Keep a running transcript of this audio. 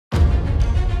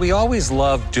We always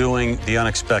loved doing the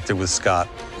unexpected with Scott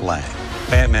Lang.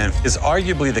 Ant-Man is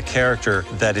arguably the character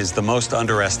that is the most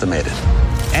underestimated.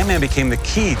 Ant-Man became the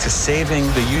key to saving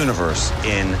the universe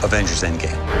in Avengers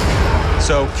Endgame.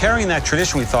 So carrying that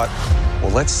tradition, we thought,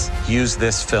 well, let's use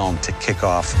this film to kick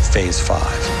off Phase 5.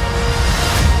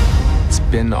 It's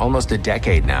been almost a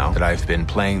decade now that I've been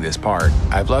playing this part.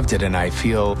 I've loved it, and I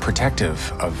feel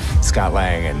protective of Scott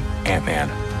Lang and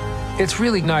Ant-Man. It's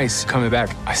really nice coming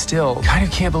back. I still kind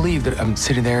of can't believe that I'm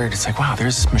sitting there and it's like, wow,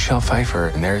 there's Michelle Pfeiffer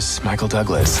and there's Michael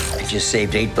Douglas. I just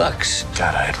saved $8.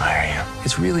 God, I admire you.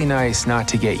 It's really nice not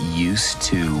to get used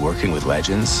to working with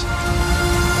legends.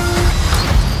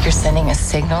 You're sending a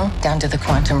signal down to the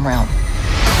quantum realm.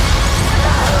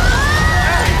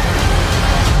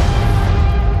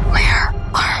 Where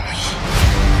are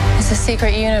we? It's a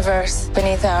secret universe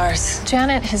beneath ours.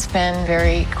 Janet has been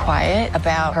very quiet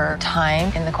about her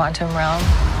time in the quantum realm.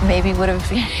 Maybe would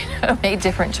have made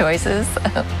different choices.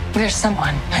 There's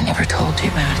someone I never told you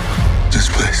about. This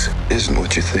place isn't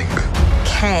what you think.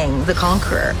 Kang the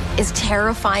Conqueror is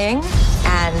terrifying,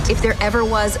 and if there ever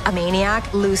was a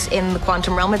maniac loose in the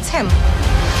quantum realm, it's him.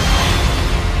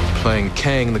 Playing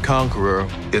Kang the Conqueror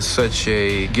is such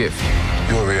a gift.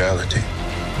 Your reality.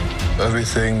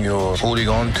 Everything you're holding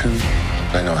on to,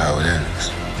 I know how it ends.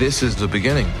 This is the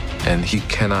beginning, and he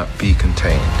cannot be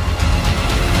contained.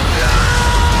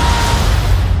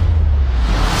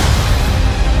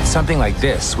 Something like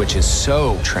this, which is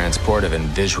so transportive and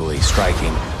visually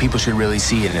striking, people should really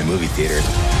see it in a movie theater.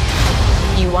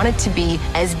 You want it to be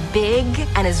as big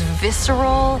and as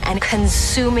visceral and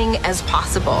consuming as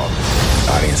possible.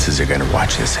 Audiences are going to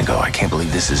watch this and go, I can't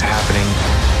believe this is happening.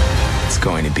 It's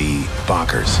going to be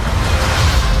bonkers.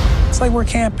 It's like we're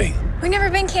camping. We've never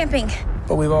been camping.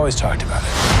 But we've always talked about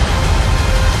it.